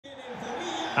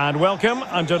And welcome.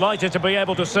 I'm delighted to be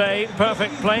able to say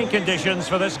perfect playing conditions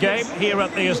for this game here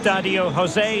at the Estadio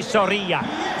José Zorrilla.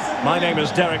 My name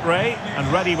is Derek Ray, and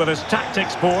ready with his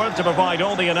tactics board to provide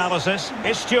all the analysis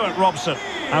is Stuart Robson.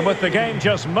 And with the game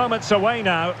just moments away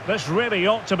now, this really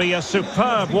ought to be a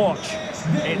superb watch.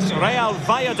 It's Real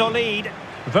Valladolid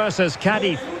versus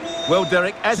Cádiz. Well,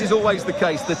 Derek, as is always the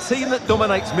case, the team that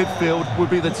dominates midfield will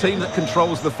be the team that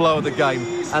controls the flow of the game.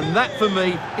 And that, for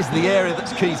me, is the area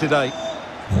that's key today.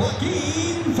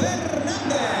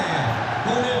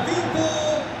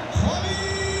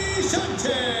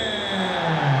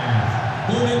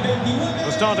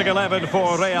 The starting 11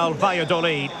 for Real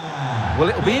Valladolid. Well,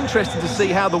 it'll be interesting to see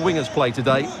how the wingers play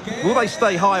today. Will they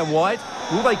stay high and wide?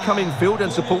 Will they come in field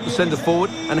and support the centre forward?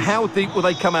 And how deep will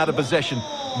they come out of possession?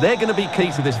 They're going to be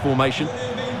key to this formation.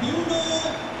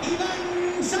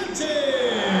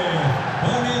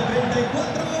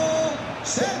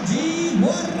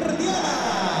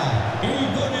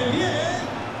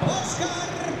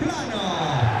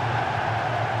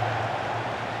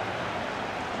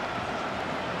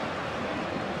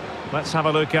 Let's have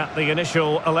a look at the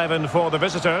initial 11 for the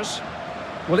visitors.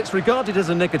 Well, it's regarded as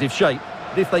a negative shape.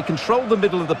 If they control the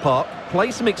middle of the park, play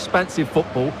some expansive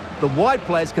football, the wide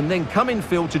players can then come in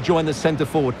field to join the centre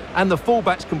forward, and the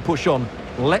fullbacks can push on.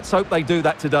 Let's hope they do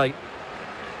that today.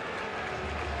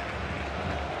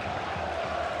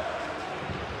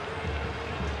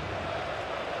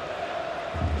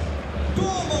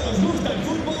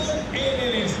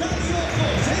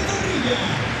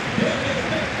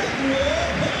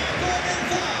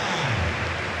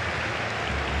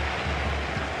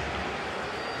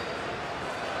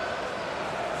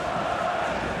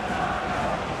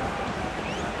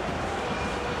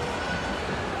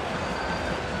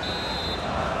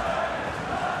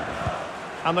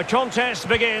 And the contest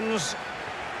begins.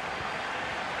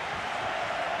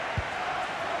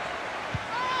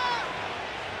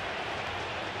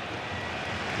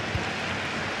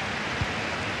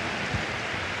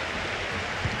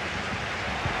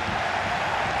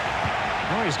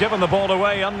 Oh, he's given the ball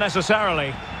away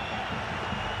unnecessarily.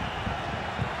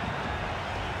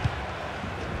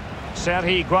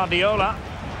 Sergi Guardiola.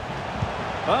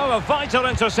 Oh, a vital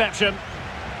interception.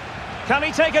 Can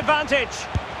he take advantage?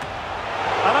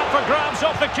 And up for grabs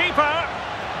off the keeper.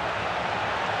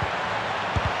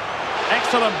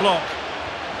 Excellent block.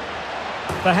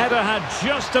 The header had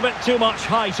just a bit too much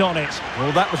height on it.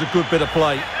 Well, that was a good bit of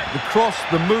play. The cross,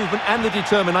 the movement and the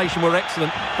determination were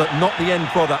excellent, but not the end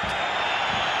product.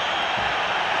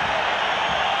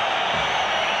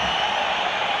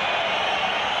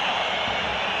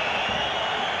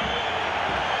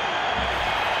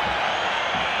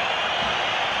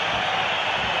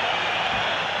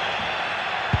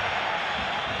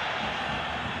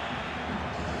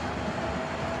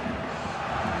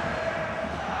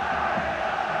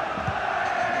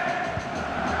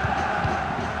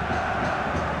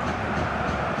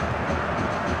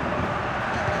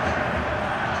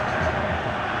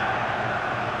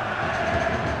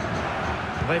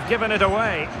 They've given it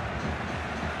away.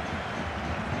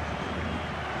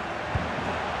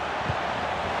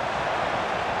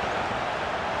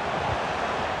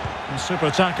 A super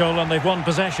tackle and they've won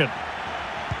possession.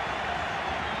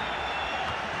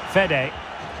 Fede.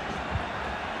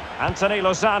 Anthony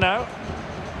Lozano.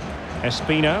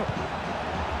 Espino.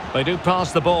 They do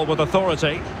pass the ball with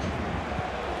authority.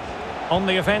 On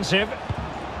the offensive.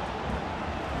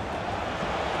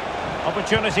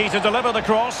 Opportunity to deliver the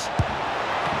cross.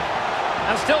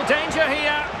 And still danger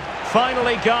here.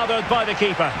 Finally gathered by the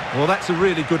keeper. Well, that's a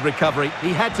really good recovery.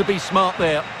 He had to be smart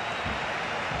there.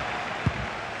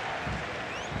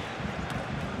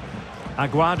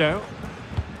 Aguado.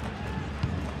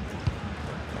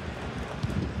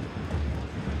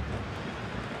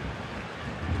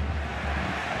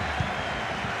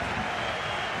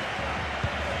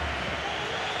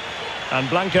 And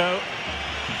Blanco.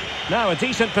 Now a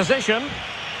decent position.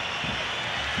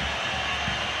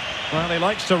 Well, he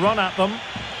likes to run at them.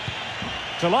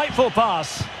 Delightful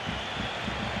pass.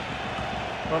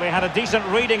 Well, he had a decent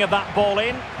reading of that ball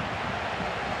in.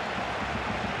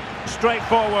 Straight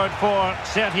forward for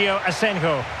Sergio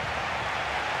Asenjo.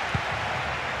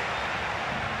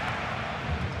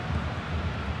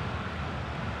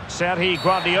 Sergi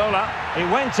Guardiola. He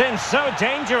went in so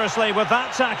dangerously with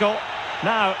that tackle.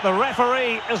 Now, the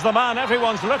referee is the man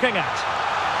everyone's looking at.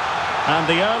 And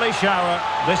the early shower,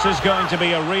 this is going to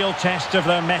be a real test of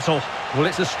their mettle. Well,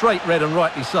 it's a straight red and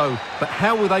rightly so. But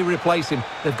how will they replace him?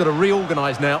 They've got to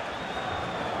reorganise now.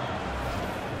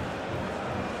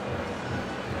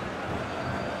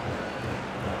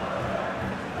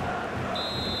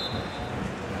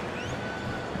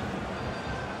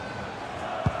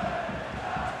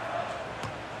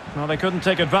 Well, they couldn't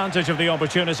take advantage of the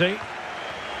opportunity.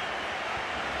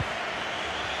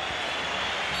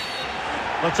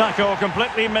 The tackle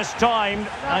completely mistimed,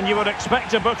 and you would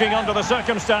expect a booking under the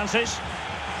circumstances.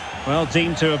 Well,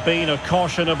 deemed to have been a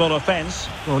cautionable offence.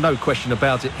 Well, no question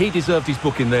about it. He deserved his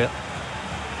booking there.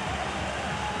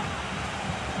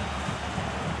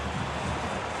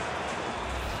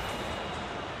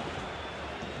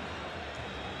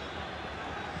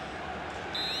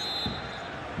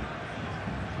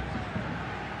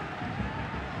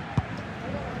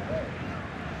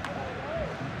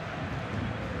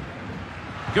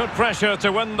 Good pressure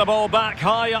to win the ball back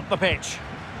high up the pitch.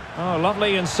 Oh,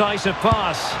 lovely incisive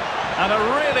pass. And a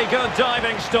really good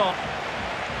diving stop.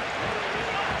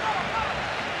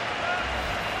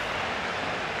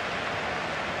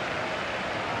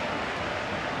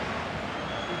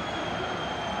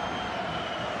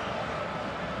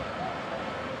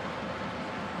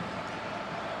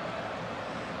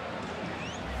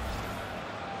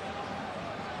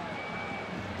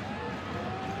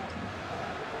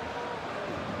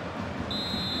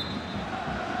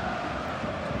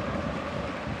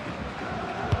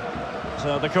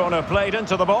 So the corner played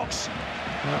into the box.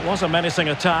 It was a menacing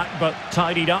attack, but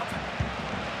tidied up.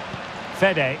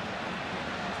 Fede.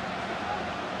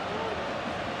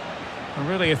 A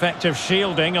really effective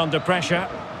shielding under pressure.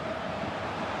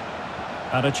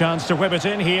 And a chance to whip it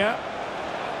in here.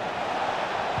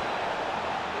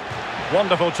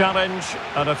 Wonderful challenge,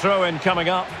 and a throw-in coming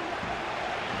up.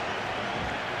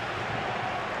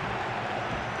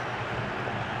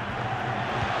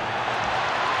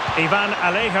 Ivan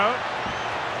Alejo.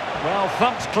 Well,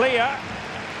 thumped clear.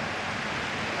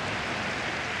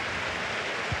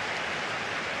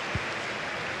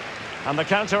 And the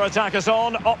counter-attack is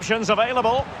on. Options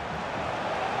available.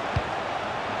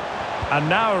 And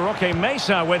now Roque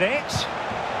Mesa with it.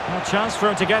 A chance for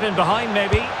him to get in behind,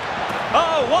 maybe.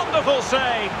 Oh, wonderful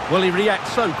save! Well, he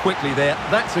reacts so quickly there.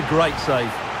 That's a great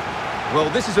save. Well,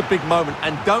 this is a big moment,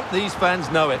 and don't these fans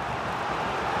know it?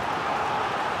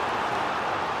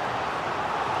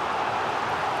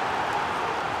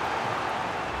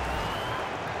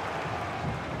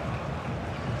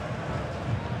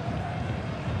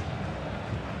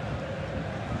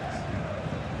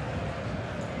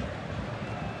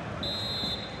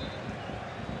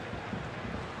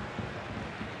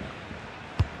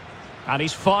 And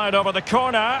he's fired over the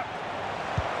corner.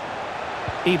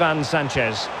 Ivan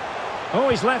Sanchez. Oh,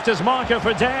 he's left his marker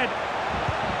for dead.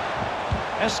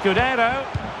 Escudero.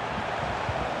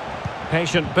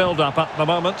 Patient build-up at the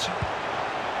moment.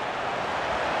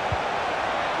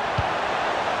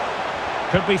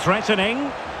 Could be threatening.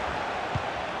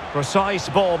 Precise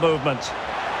ball movement.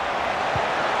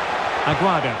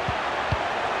 Aguado.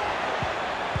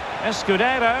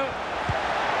 Escudero.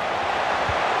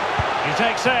 He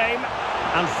takes aim.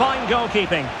 And fine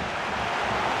goalkeeping.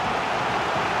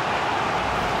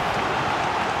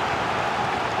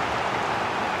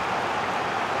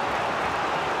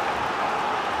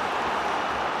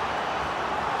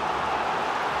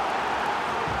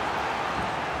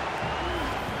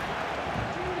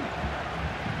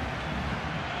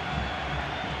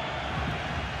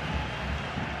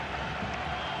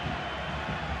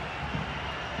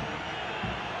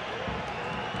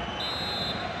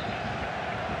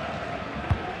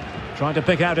 Trying to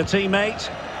pick out a teammate.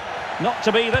 Not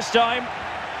to be this time.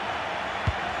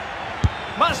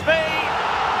 Must be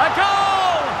a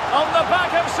goal! On the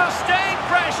back of sustained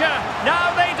pressure.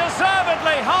 Now they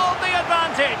deservedly hold the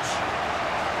advantage.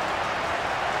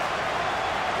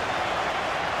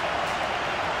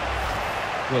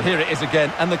 Well, here it is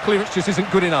again, and the clearance just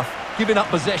isn't good enough. Giving up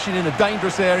possession in a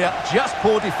dangerous area, just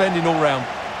poor defending all round.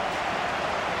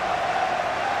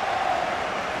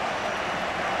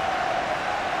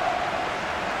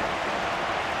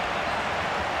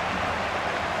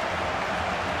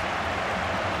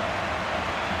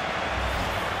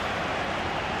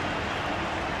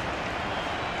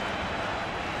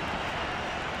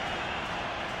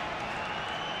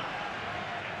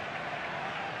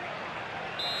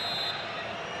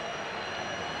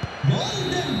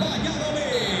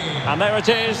 And there it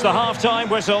is, the half-time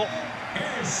whistle.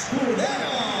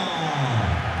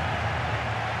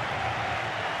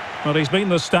 Well, he's been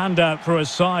the standout for his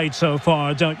side so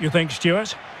far, don't you think,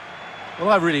 Stuart? Well,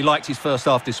 I really liked his first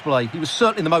half display. He was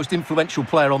certainly the most influential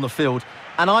player on the field,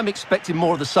 and I'm expecting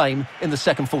more of the same in the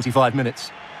second 45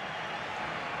 minutes.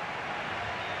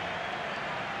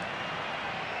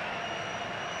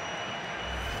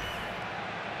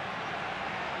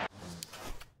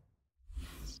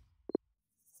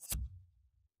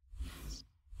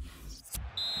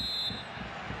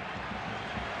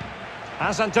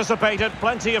 As anticipated,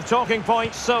 plenty of talking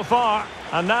points so far.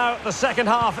 And now the second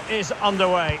half is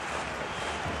underway.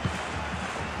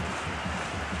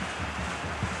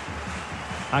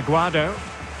 Aguado.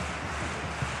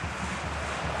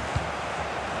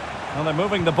 Well, they're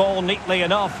moving the ball neatly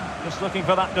enough. Just looking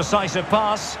for that decisive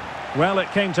pass. Well,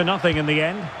 it came to nothing in the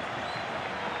end.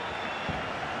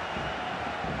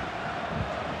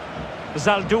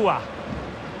 Zaldua.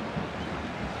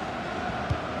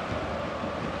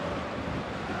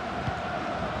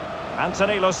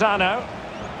 Anthony Lozano.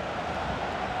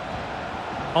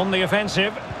 On the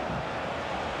offensive.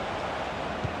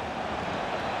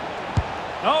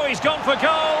 Oh, he's gone for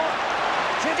goal.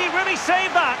 Did he really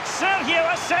save that? Sergio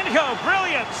Asenjo,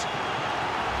 brilliant.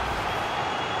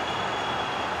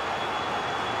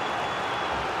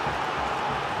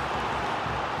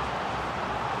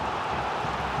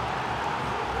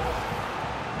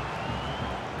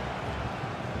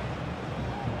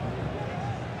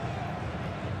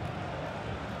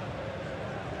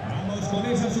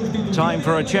 Time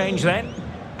for a change then.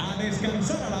 A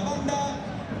descansar a la banda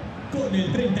con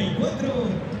el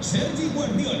 34, Sergi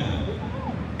Guardiola.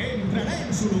 Entrará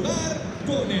en su lugar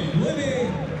con el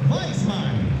 9,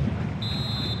 Weissman.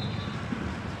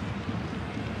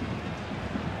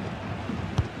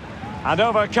 And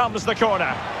over comes the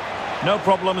corner. No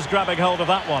problems grabbing hold of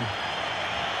that one.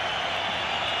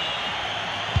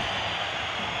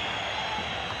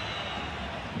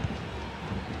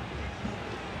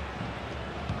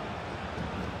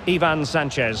 Ivan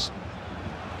Sanchez.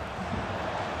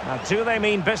 Now, do they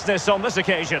mean business on this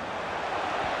occasion?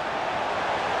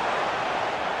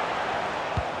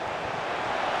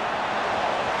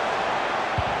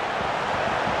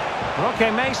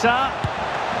 Roque Mesa.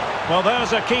 Well,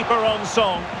 there's a keeper on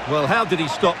song. Well, how did he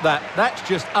stop that? That's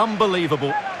just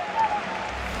unbelievable.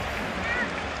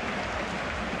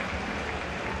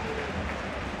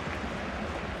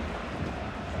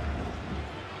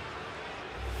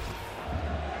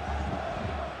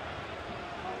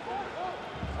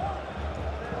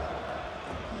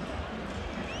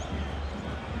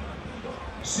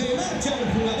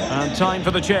 And time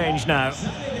for the change now.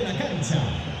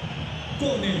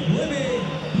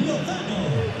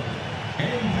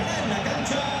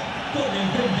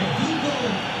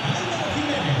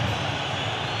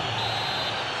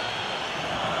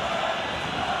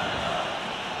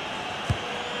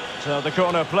 So the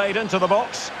corner played into the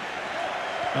box.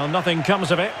 Well, nothing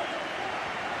comes of it.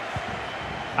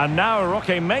 And now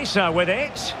Roque Mesa with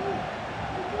it.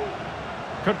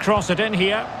 Could cross it in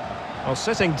here. Well,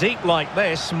 sitting deep like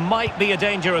this might be a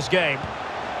dangerous game.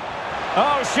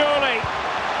 Oh, surely.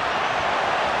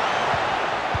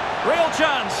 Real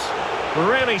chance.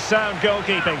 Really sound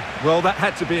goalkeeping. Well, that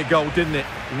had to be a goal, didn't it?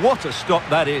 What a stop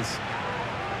that is.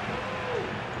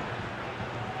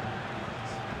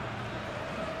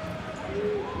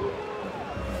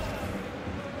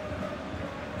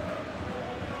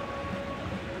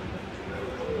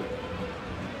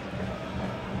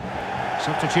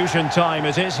 Substitution time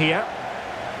it is here.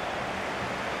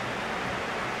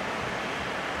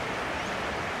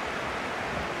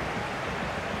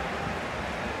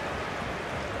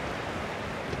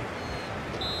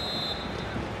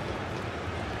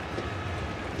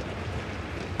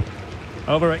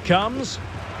 Over it comes,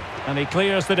 and he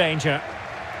clears the danger.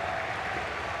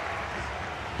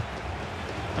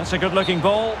 That's a good-looking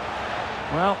ball.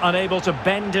 Well, unable to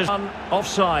bend his run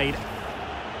offside.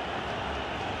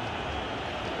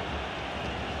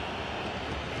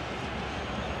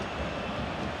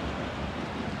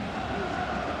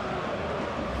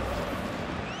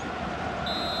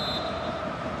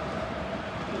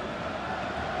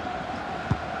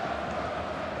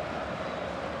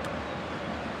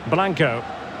 Blanco.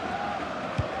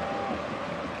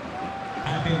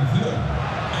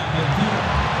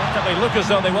 They look as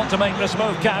though they want to make this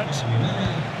move count,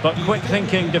 but quick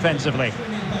thinking defensively.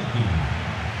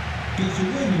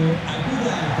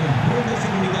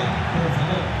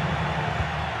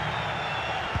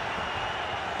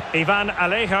 Ivan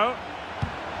Alejo.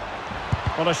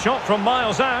 Well, a shot from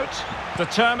miles out.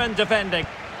 Determined defending.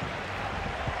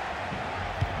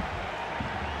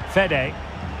 Fede.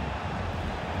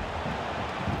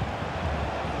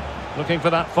 Looking for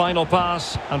that final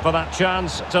pass and for that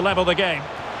chance to level the game.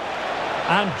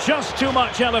 And just too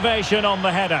much elevation on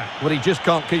the header. Well, he just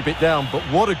can't keep it down, but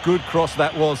what a good cross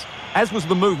that was. As was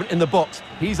the movement in the box.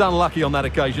 He's unlucky on that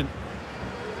occasion.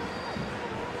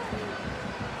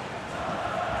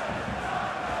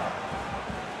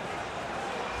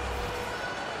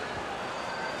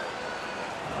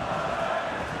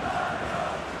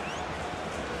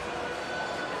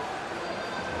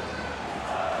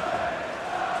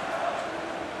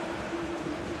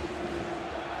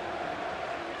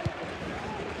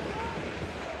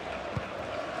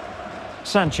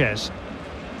 Sanchez.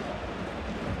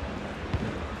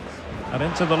 And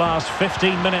into the last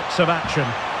 15 minutes of action.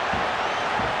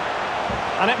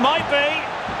 And it might be.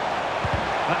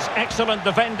 That's excellent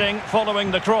defending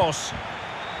following the cross.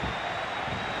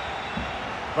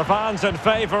 The fans in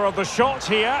favour of the shot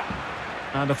here.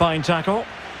 And a fine tackle.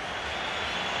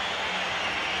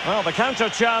 Well, the counter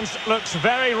chance looks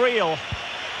very real.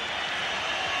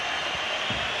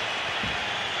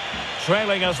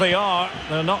 Trailing as they are,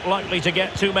 they're not likely to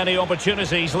get too many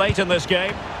opportunities late in this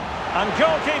game. And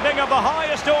goalkeeping of the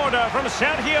highest order from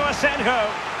Sergio Asenjo.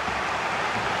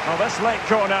 Well, this late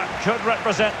corner could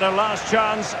represent their last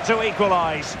chance to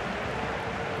equalise.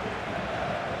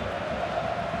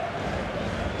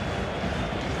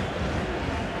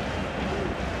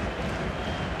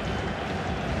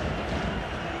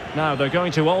 Now they're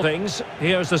going to all things.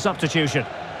 Here's the substitution.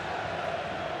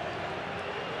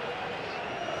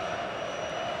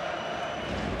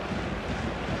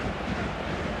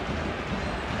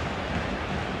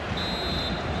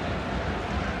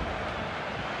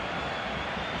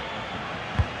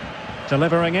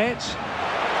 Delivering it.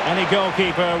 Any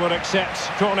goalkeeper would accept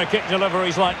corner kick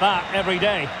deliveries like that every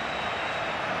day.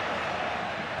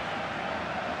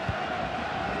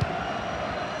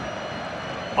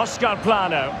 Oscar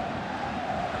Plano.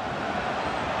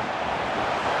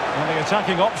 And the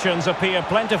attacking options appear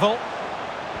plentiful.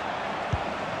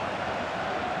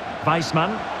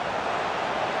 Weissman.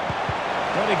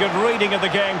 Very good reading of the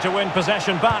game to win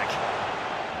possession back.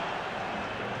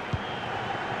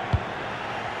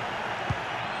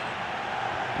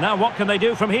 Now what can they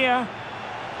do from here?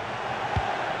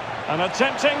 And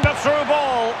attempting the through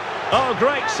ball. Oh,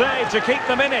 great save to keep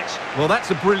them in it. Well, that's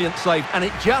a brilliant save, and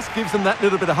it just gives them that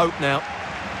little bit of hope now.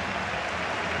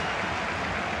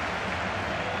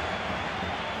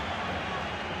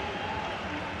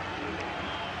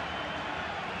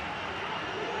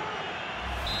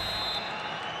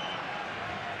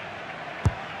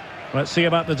 Let's see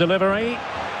about the delivery.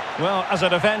 Well, as a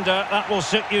defender, that will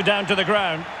sit you down to the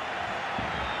ground.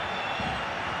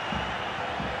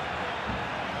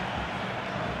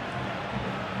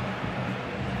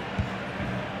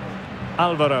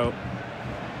 Alvaro.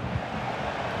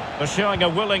 They're showing a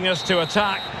willingness to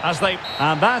attack as they...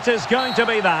 And that is going to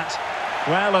be that.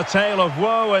 Well, a tale of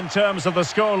woe in terms of the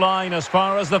scoreline as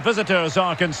far as the visitors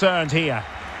are concerned here.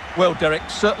 Well, Derek,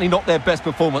 certainly not their best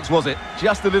performance, was it?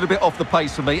 Just a little bit off the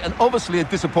pace for me, and obviously a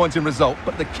disappointing result.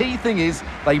 But the key thing is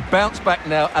they bounce back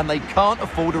now and they can't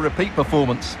afford a repeat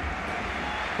performance.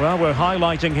 Well, we're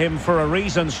highlighting him for a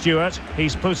reason, Stuart.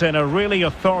 He's put in a really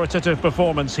authoritative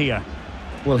performance here.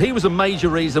 Well, he was a major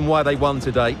reason why they won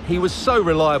today. He was so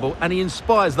reliable and he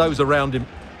inspires those around him.